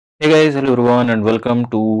Hey guys, hello everyone and welcome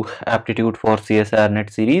to Aptitude for CSIR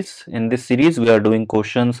NET series. In this series, we are doing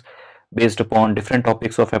questions based upon different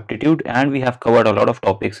topics of aptitude, and we have covered a lot of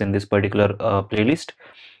topics in this particular playlist.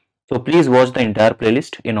 So please watch the entire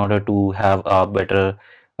playlist in order to have a better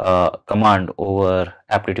command over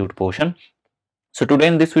aptitude portion. So today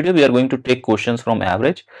in this video we are going to take questions from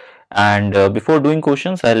average, and before doing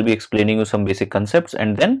questions I will be explaining you some basic concepts,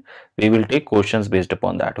 and then we will take questions based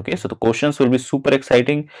upon that. Okay, so the questions will be super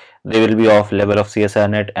exciting. They will be of level of CSIR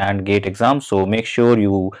NET and GATE exam, so make sure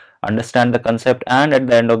you understand the concept, and at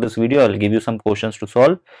the end of this video I'll give you some questions to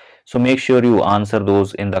solve. So make sure you answer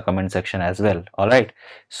those in the comment section as well. All right,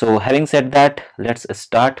 so having said that, let's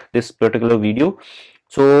start this particular video.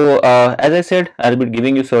 So as I said, I'll be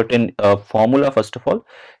giving you certain formula. First of all,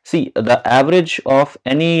 see, the average of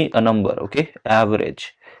any number, okay,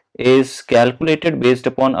 average is calculated based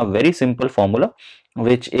upon a very simple formula,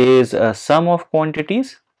 which is sum of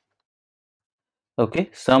quantities, okay,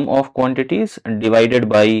 sum of quantities divided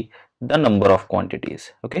by the number of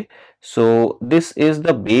quantities. Okay, so this is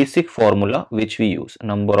the basic formula which we use,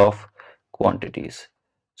 number of quantities.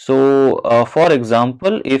 So for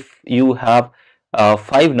example, if you have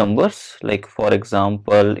five numbers, like for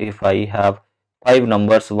example, if I have five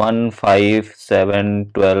numbers 1, 5,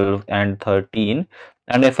 7, 12 and 13,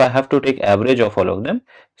 and if I have to take average of all of them,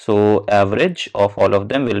 so average of all of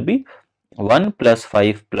them will be 1 plus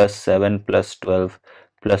 5 plus 7 plus 12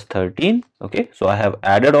 plus 13. Okay, so I have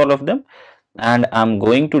added all of them and I'm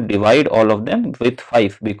going to divide all of them with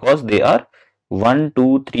 5 because they are 1,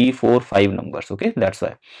 2, 3, 4, 5 numbers. Okay, that's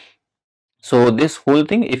why. So this whole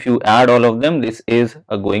thing, if you add all of them, this is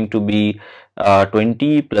going to be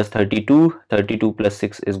 20 plus 32, 32 plus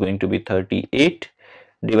 6 is going to be 38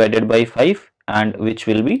 divided by 5, and which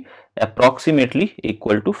will be approximately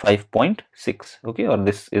equal to 5.6. okay, or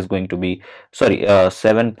this is going to be, sorry,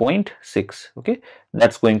 7.6. okay,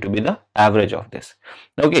 that's going to be the average of this.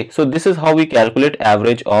 Okay, so this is how we calculate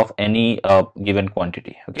average of any given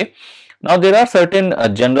quantity. Okay, now there are certain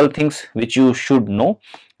general things which you should know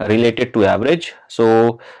related to average.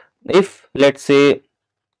 So if, let's say,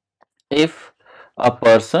 if a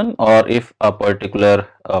person or if a particular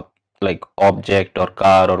like object or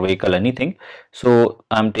car or vehicle, anything, so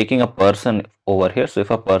I'm taking a person over here. So if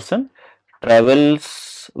a person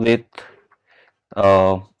travels with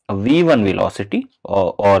v1 velocity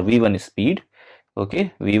or v1 speed,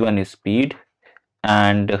 okay, v1 is speed,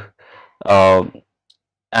 and uh,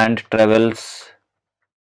 and travels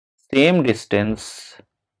same distance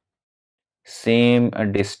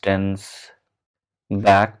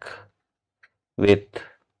back with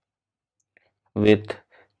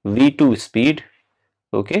v2 speed,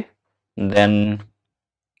 okay, then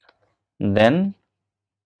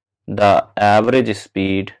the average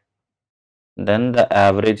speed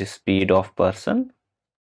of person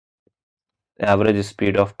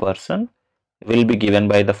will be given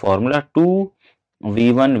by the formula 2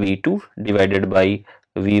 v1 v2 divided by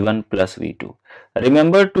v1 plus v2.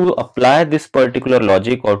 Remember, to apply this particular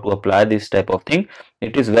logic or to apply this type of thing,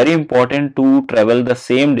 it is very important to travel the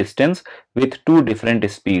same distance with two different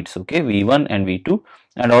speeds, okay, v1 and v2,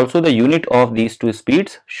 and also the unit of these two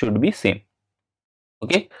speeds should be same.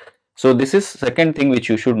 Okay, so this is second thing which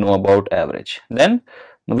you should know about average. Then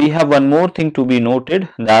we have one more thing to be noted,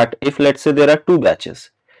 that if, let's say, there are two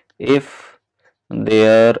batches, if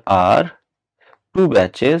there are two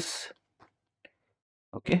batches,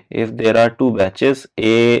 okay, if there are two batches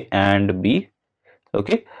A and B,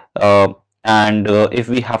 okay, and if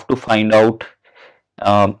we have to find out,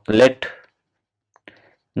 let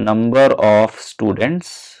number of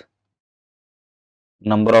students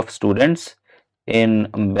in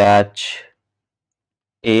batch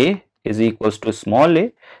A is equals to small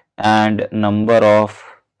a, and number of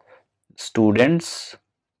students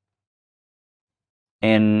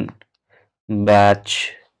in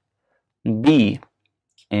batch B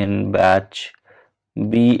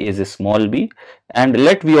is a small b, and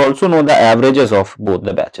let we also know the averages of both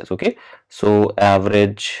the batches. Okay, so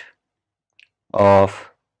average of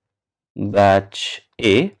batch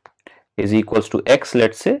A is equals to x,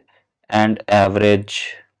 let's say, and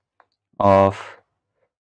average of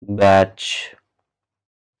batch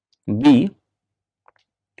B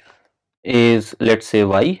is, let's say,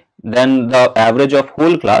 y. Then the average of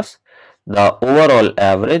whole class, the overall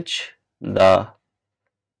average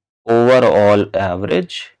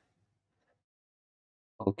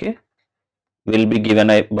okay, will be given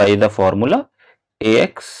by the formula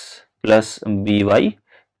ax plus by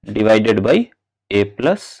divided by a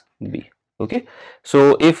plus b. Okay,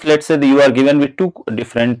 so if, let's say, you are given with two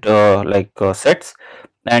different sets,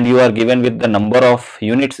 and you are given with the number of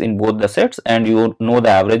units in both the sets, and you know the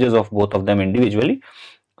averages of both of them individually.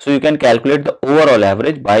 So you can calculate the overall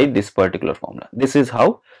average by this particular formula. This is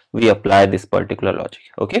how we apply this particular logic.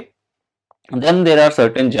 Okay. Then there are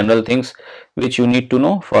certain general things which you need to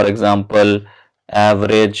know. For example,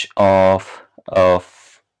 average of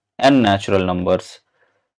n natural numbers.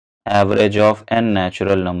 Average of n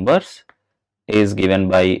natural numbers is given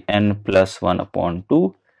by n plus 1 upon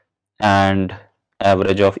 2, and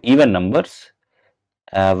average of even numbers.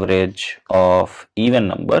 Average of even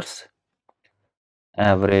numbers.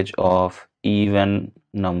 Average of even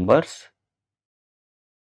numbers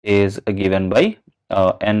is given by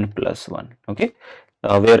n plus 1. Okay.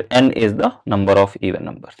 Where n is the number of even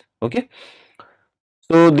numbers. Okay.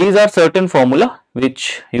 So these are certain formula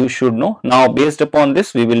which you should know. Now based upon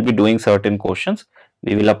this, we will be doing certain questions.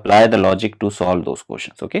 We will apply the logic to solve those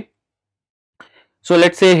questions. Okay. So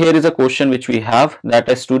let's say here is a question which we have, that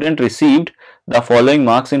a student received the following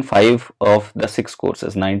marks in 5 of the 6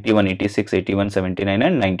 courses: 91, 86, 81, 79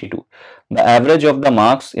 and 92. The average of the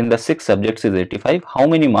marks in the 6 subjects is 85. How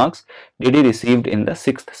many marks did he received in the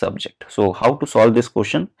 6th subject? So how to solve this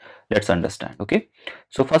question? Let's understand. Okay.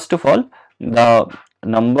 So first of all, the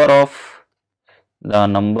number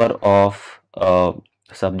of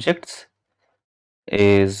subjects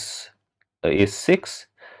is 6,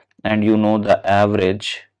 and you know the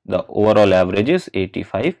average, the overall average is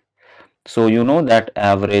 85. So you know that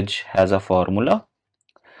average has a formula: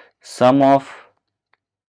 sum of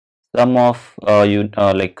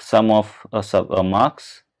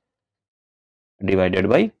marks divided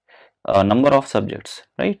by number of subjects,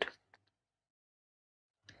 right?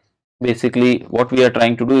 Basically what we are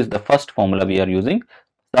trying to do is the first formula we are using: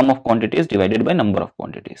 sum of quantities divided by number of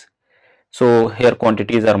quantities. So here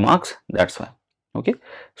quantities are marks, that's why. Okay.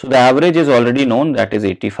 So the average is already known, that is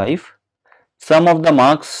 85. Sum of the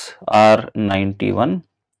marks are 91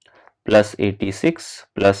 plus 86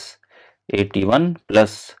 plus 81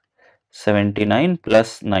 plus 79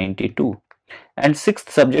 plus 92, and 6th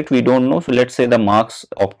subject we don't know, so let's say the marks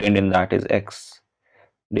obtained in that is x.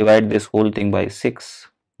 Divide this whole thing by 6.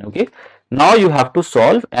 Okay. Now you have to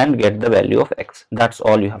solve and get the value of x. That's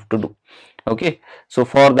all you have to do. Okay. So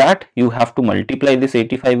for that you have to multiply this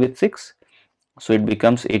 85 with 6. So it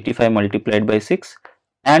becomes 85 multiplied by 6,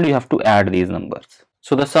 and you have to add these numbers.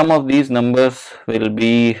 So the sum of these numbers will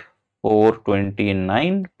be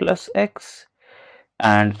 429 plus x,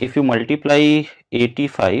 and if you multiply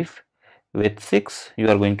 85 with 6, you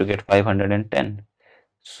are going to get 510.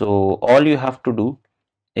 So all you have to do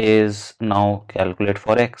is now calculate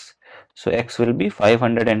for x. So x will be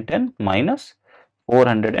 510 minus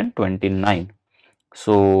 429.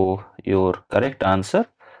 So your correct answer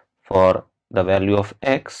for the value of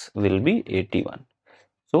x will be 81.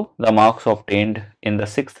 So the marks obtained in the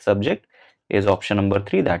 6th subject is option number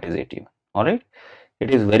 3, that is 81. Alright. It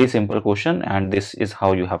is very simple question, and this is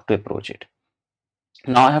how you have to approach it.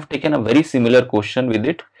 Now I have taken a very similar question with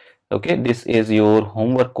it. Okay. This is your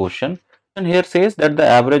homework question. And here says that the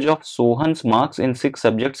average of Sohan's marks in 6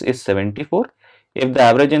 subjects is 74. If the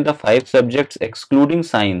average in the 5 subjects excluding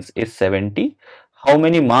science is 70, how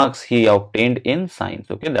many marks he obtained in science?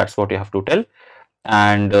 Okay, that's what you have to tell.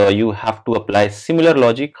 And you have to apply similar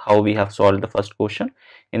logic how we have solved the first question.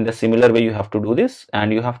 In the similar way you have to do this,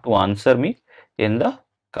 and you have to answer me in the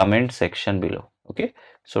comment section below. Okay,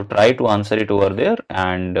 so try to answer it over there,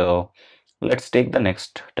 and let's take the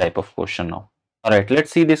next type of question now. Alright,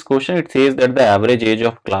 let's see this question. It says that the average age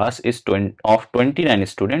of class is 29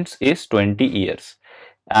 students is 20 years,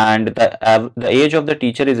 and the age of the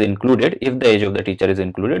teacher is included. If the age of the teacher is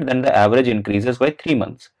included, then the average increases by 3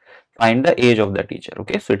 months. Find the age of the teacher.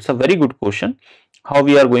 Okay, so it's a very good question. How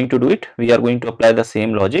we are going to do it? We are going to apply the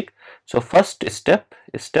same logic. So first step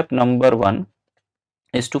number 1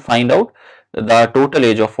 is to find out the total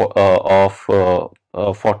age of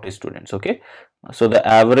 40 students. Okay, so the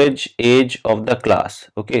average age of the class.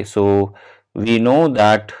 Okay, so we know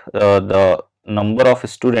that the number of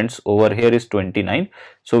students over here is 29.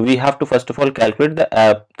 So we have to first of all calculate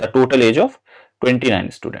the total age of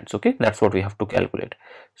 29 students. Okay, that's what we have to calculate.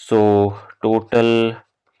 So total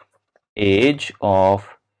age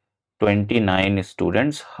of 29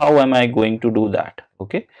 students. How am I going to do that?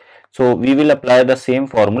 Okay, so we will apply the same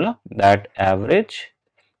formula, that average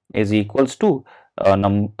is equals to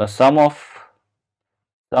sum of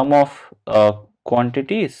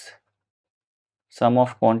quantities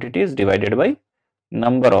divided by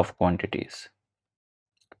number of quantities,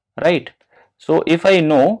 right? So if I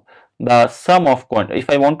know the sum of if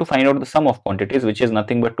I want to find out the sum of quantities, which is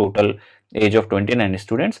nothing but total age of 29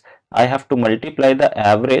 students, I have to multiply the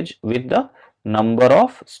average with the number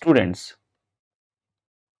of students,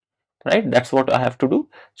 right? That's what I have to do.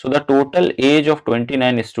 So the total age of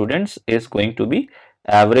 29 students is going to be,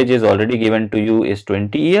 average is already given to you is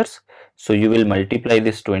 20 years. So you will multiply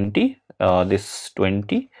this 20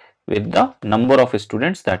 with the number of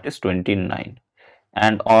students, that is 29,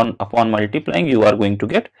 and upon multiplying you are going to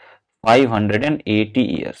get 580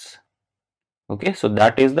 years. Okay, so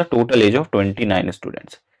that is the total age of 29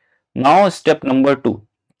 students. Now step number 2.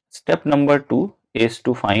 Step number 2 is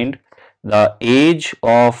to find the age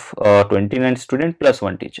of 29 student plus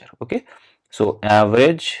one teacher. Okay, so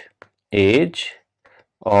average age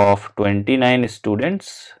of 29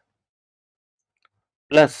 students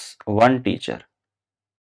plus one teacher.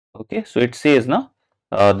 Okay, so it says now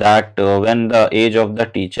that when the age of the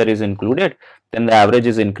teacher is included, then the average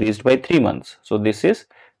is increased by 3 months. So this is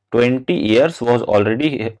 20 years was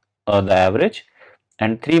already the average,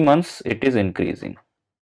 and 3 months it is increasing.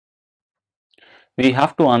 We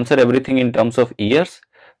have to answer everything in terms of years.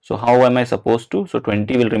 So how am I supposed to? So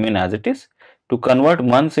 20 will remain as it is. To convert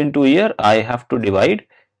months into year, I have to divide,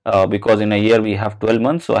 because in a year we have 12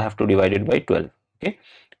 months, so I have to divide it by 12. Okay,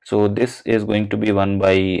 so this is going to be 1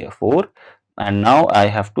 by 4, and now I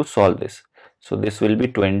have to solve this. So this will be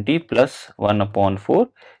 20 plus 1 upon 4.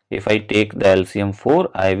 If I take the LCM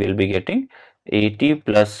 4, I will be getting 80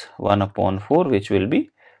 plus 1 upon 4, which will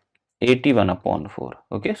be 81 upon 4.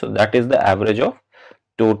 Okay, so that is the average of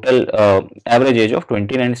total average age of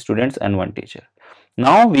 29 students and one teacher.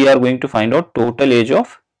 Now we are going to find out total age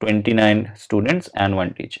of 29 students and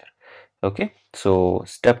one teacher. Okay, so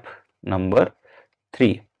step number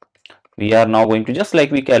 3, we are now going to, just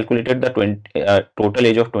like we calculated the total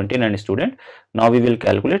age of 29 student, now we will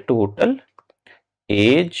calculate total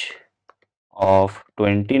age of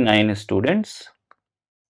 29 students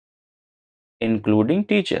including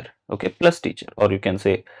teacher. Okay, plus teacher, or you can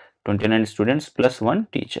say 29 students plus one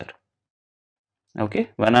teacher. Okay,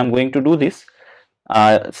 when I'm going to do this,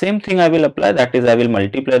 same thing I will apply, that is I will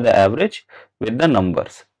multiply the average with the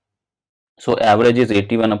numbers. So average is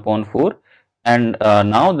 81 upon 4, and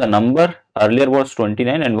now the number earlier was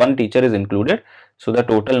 29 and one teacher is included, so the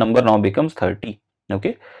total number now becomes 30.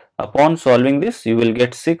 Okay, upon solving this you will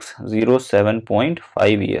get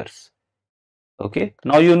 607.5 years. Okay,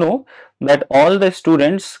 now you know that all the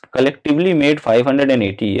students collectively made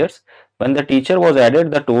 580 years. When the teacher was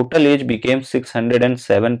added, the total age became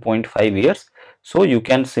 607.5 years. So you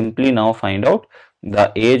can simply now find out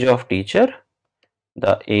the age of teacher.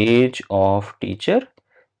 The age of teacher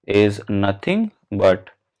is nothing but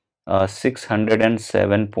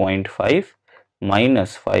 607.5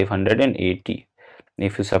 minus 580.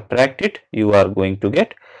 If you subtract it, you are going to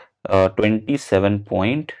get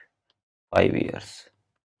 27.5 years.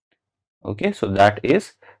 Okay, so that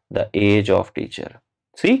is the age of teacher.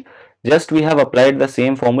 See, just we have applied the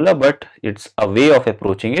same formula, but it's a way of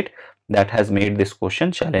approaching it that has made this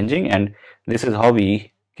question challenging, and this is how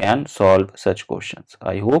we can solve such questions.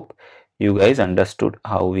 I hope you guys understood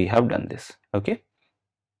how we have done this. Okay,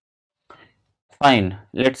 fine,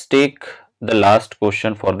 let's take the last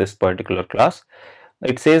question for this particular class.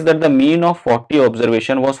 It says that the mean of 40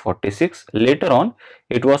 observation was 46. Later on,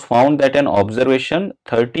 it was found that an observation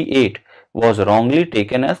 38 was wrongly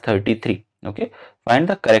taken as 33. Okay, find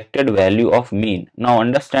the corrected value of mean. Now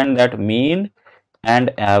understand that mean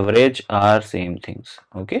and average are same things.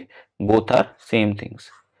 Okay, both are same things.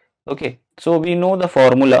 Okay, so we know the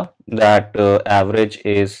formula that average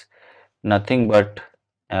is nothing but,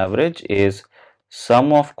 average is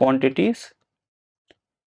sum of quantities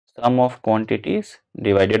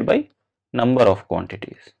divided by number of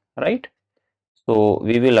quantities, right? So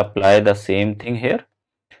we will apply the same thing here.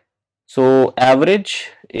 So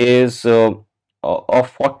average is of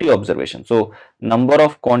 40 observations. So number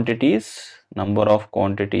of quantities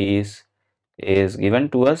is given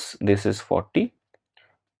to us, this is 40,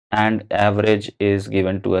 and average is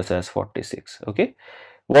given to us as 46. Okay,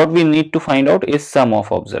 what we need to find out is sum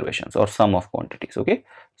of observations or sum of quantities. Okay,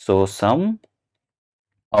 so sum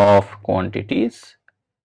of quantities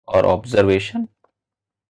or observation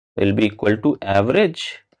will be equal to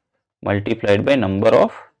average multiplied by number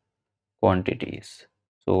of quantities.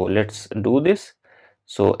 So let's do this.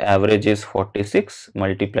 So average is 46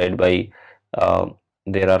 multiplied by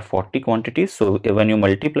there are 40 quantities. So when you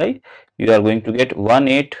multiply, you are going to get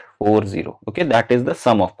 1840. Okay, that is the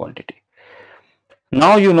sum of quantity.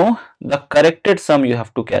 Now you know the corrected sum you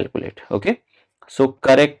have to calculate. Okay, so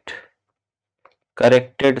corrected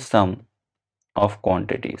sum of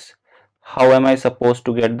quantities. How am I supposed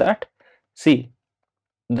to get that? See,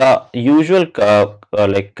 the usual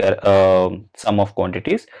sum of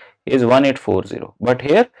quantities is 1840, but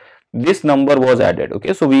here this number was added.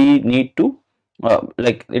 Okay, so we need to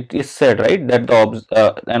like it is said, right, that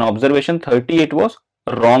an observation 38 was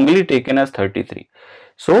wrongly taken as 33.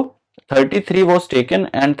 So 33 was taken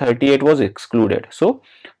and 38 was excluded. So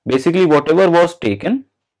basically whatever was taken,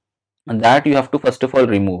 that you have to first of all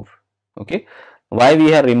remove. Okay, why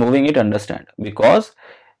we are removing it, understand, because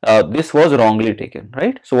this was wrongly taken,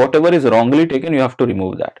 right? So whatever is wrongly taken, you have to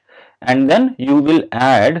remove that, and then you will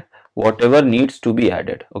add whatever needs to be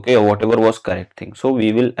added, okay, or whatever was correct thing. So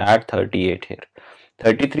we will add 38 here.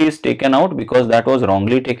 33 is taken out because that was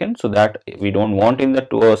wrongly taken, so that we don't want in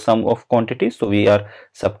the sum of quantities, so we are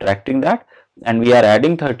subtracting that, and we are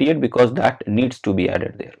adding 38 because that needs to be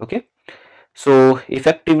added there. Okay, so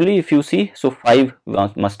effectively if you see, so 5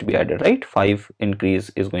 must be added, right? 5 increase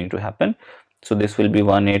is going to happen. So this will be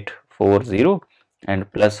 1840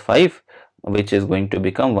 and plus 5, which is going to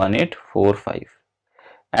become 1845.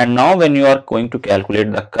 And now when you are going to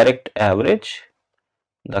calculate the correct average,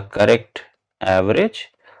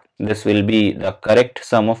 this will be the correct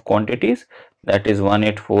sum of quantities, that is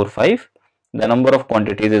 1845. The number of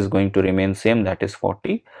quantities is going to remain same, that is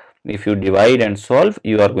 40. If you divide and solve,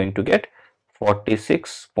 you are going to get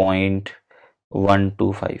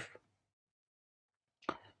 46.125,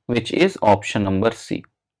 which is option number C.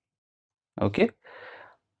 Okay,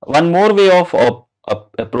 one more way of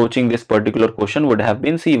approaching this particular question would have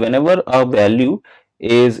been, see, whenever a value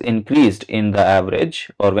is increased in the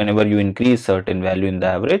average, or whenever you increase certain value in the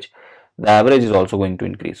average is also going to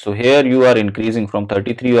increase. So here you are increasing from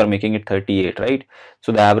 33, you are making it 38, right?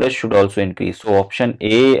 So the average should also increase. So option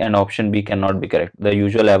A and option B cannot be correct. The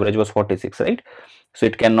usual average was 46, right? So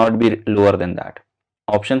it cannot be lower than that.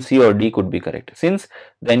 Option C or D could be correct. Since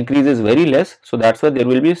the increase is very less, so that's why there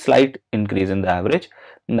will be a slight increase in the average,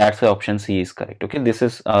 and that's why option C is correct. Okay, this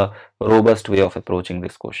is a robust way of approaching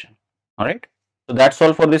this question. All right, so that's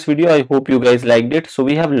all for this video. I hope you guys liked it. So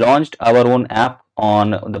we have launched our own app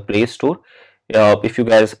on the Play Store. If you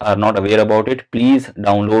guys are not aware about it, please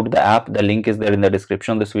download the app. The link is there in the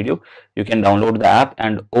description of this video. You can download the app,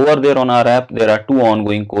 and over there on our app there are two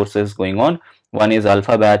ongoing courses going on. One is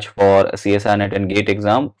alpha batch for CSIR NET and GATE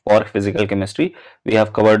exam for physical chemistry. We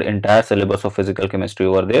have covered entire syllabus of physical chemistry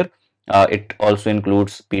over there. It also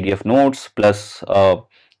includes PDF notes plus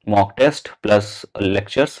mock test plus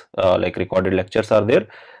lectures, like recorded lectures are there.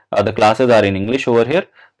 The classes are in English over here.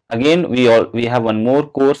 Again, we have one more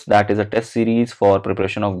course, that is a test series for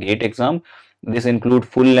preparation of GATE exam. This include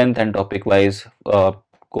full length and topic wise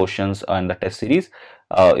questions and the test series.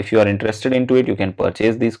 If you are interested into it, you can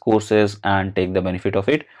purchase these courses and take the benefit of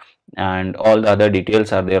it, and all the other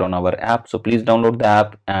details are there on our app. So please download the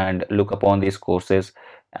app and look upon these courses,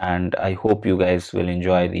 and I hope you guys will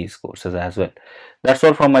enjoy these courses as well. That's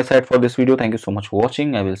all from my side for this video. Thank you so much for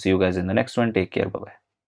watching. I will see you guys in the next one. Take care. Bye bye.